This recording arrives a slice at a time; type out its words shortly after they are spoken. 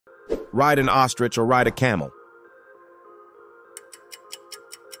Ride an ostrich or ride a camel.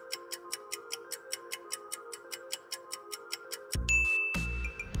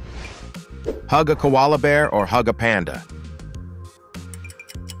 Hug a koala bear or hug a panda.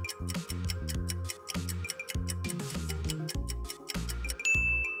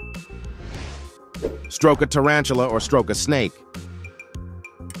 Stroke a tarantula or stroke a snake.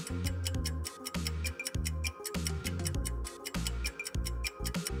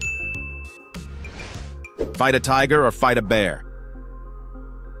 Fight a tiger or fight a bear.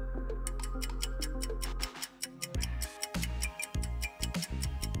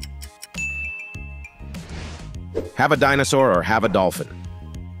 Have a dinosaur or have a dolphin.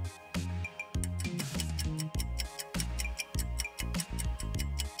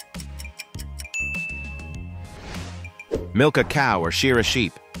 Milk a cow or shear a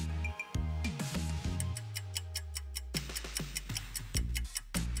sheep.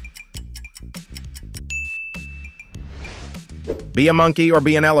 Be a monkey or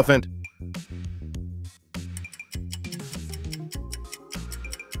be an elephant.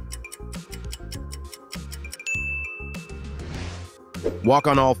 Walk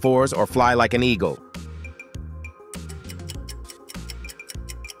on all fours or fly like an eagle.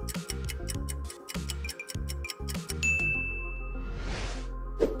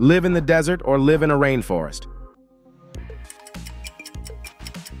 Live in the desert or live in a rainforest.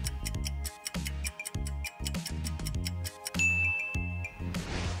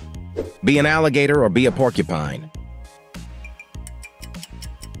 Be an alligator or be a porcupine.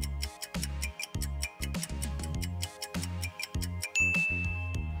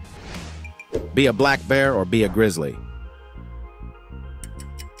 Be a black bear or be a grizzly.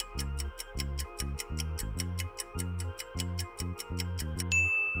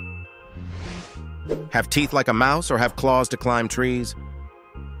 Have teeth like a mouse or have claws to climb trees?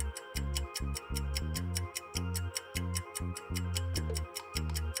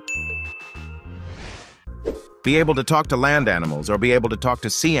 Be able to talk to land animals or be able to talk to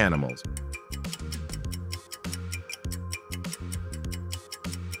sea animals.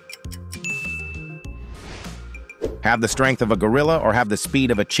 Have the strength of a gorilla or have the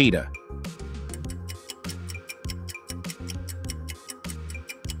speed of a cheetah.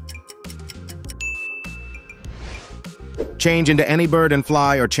 Change into any bird and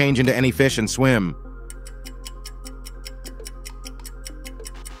fly or change into any fish and swim.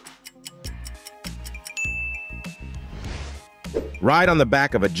 Ride on the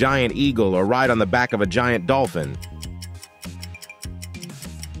back of a giant eagle or ride on the back of a giant dolphin.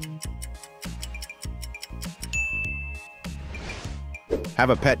 Have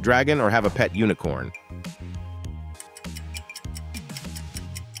a pet dragon or have a pet unicorn.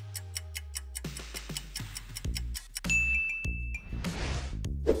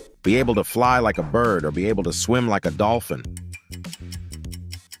 Be able to fly like a bird or be able to swim like a dolphin.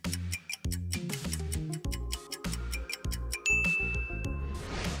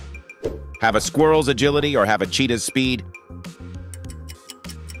 Have a squirrel's agility or have a cheetah's speed.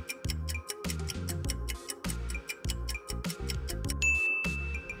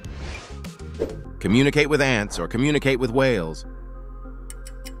 Communicate with ants or communicate with whales.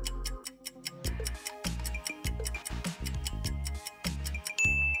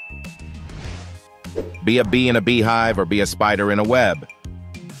 Be a bee in a beehive or be a spider in a web.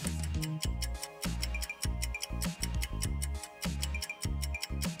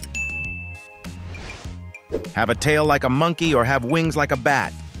 Have a tail like a monkey or have wings like a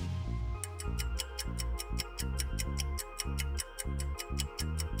bat.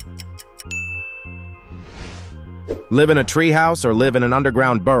 Live in a treehouse or live in an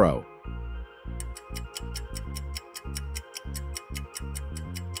underground burrow.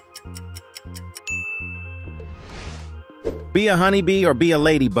 Be a honeybee or be a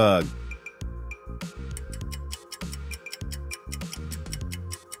ladybug.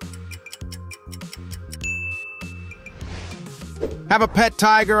 Have a pet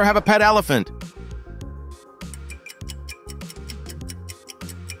tiger or have a pet elephant.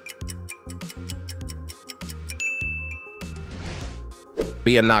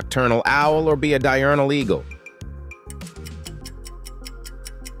 Be a nocturnal owl or be a diurnal eagle.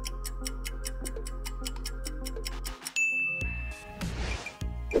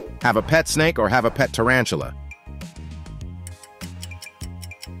 Have a pet snake or have a pet tarantula.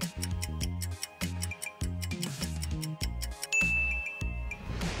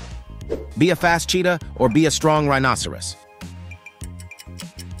 Be a fast cheetah or be a strong rhinoceros.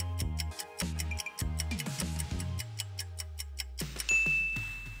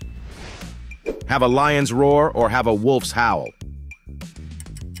 Have a lion's roar or have a wolf's howl.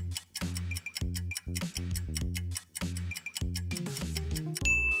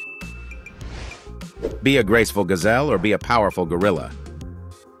 Be a graceful gazelle or be a powerful gorilla.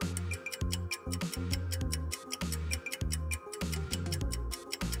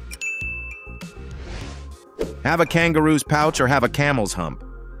 Have a kangaroo's pouch or have a camel's hump.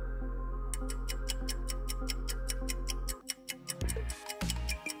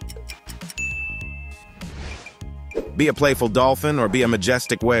 Be a playful dolphin or be a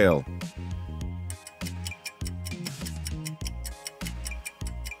majestic whale.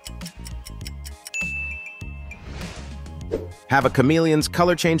 Have a chameleon's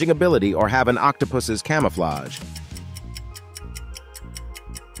color-changing ability or have an octopus's camouflage.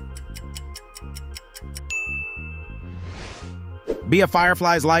 Be a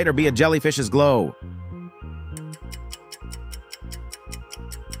firefly's light or be a jellyfish's glow.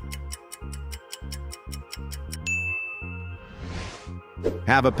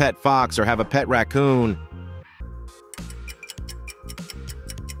 Have a pet fox or have a pet raccoon.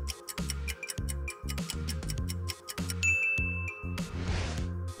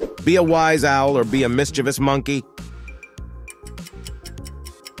 Be a wise owl or be a mischievous monkey.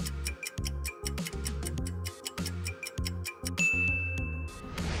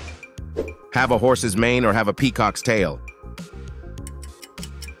 Have a horse's mane or have a peacock's tail.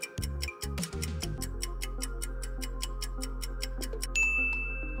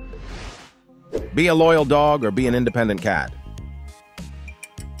 Be a loyal dog or be an independent cat.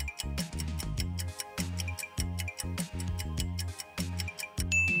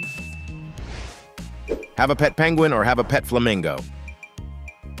 Have a pet penguin or have a pet flamingo.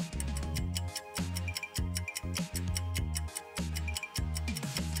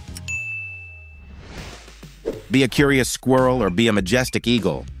 Be a curious squirrel or be a majestic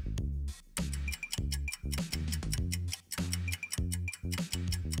eagle.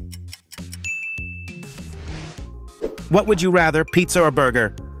 What would you rather, pizza or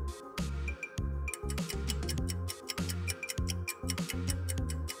burger?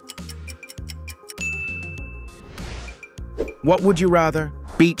 What would you rather,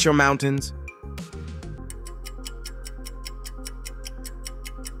 beach or mountains?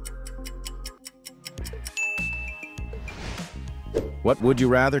 What would you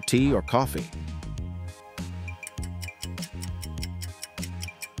rather, tea or coffee?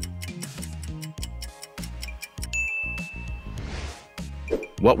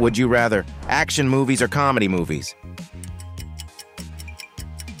 What would you rather, action movies or comedy movies?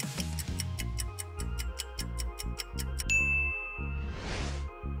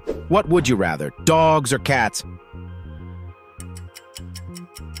 What would you rather, dogs or cats?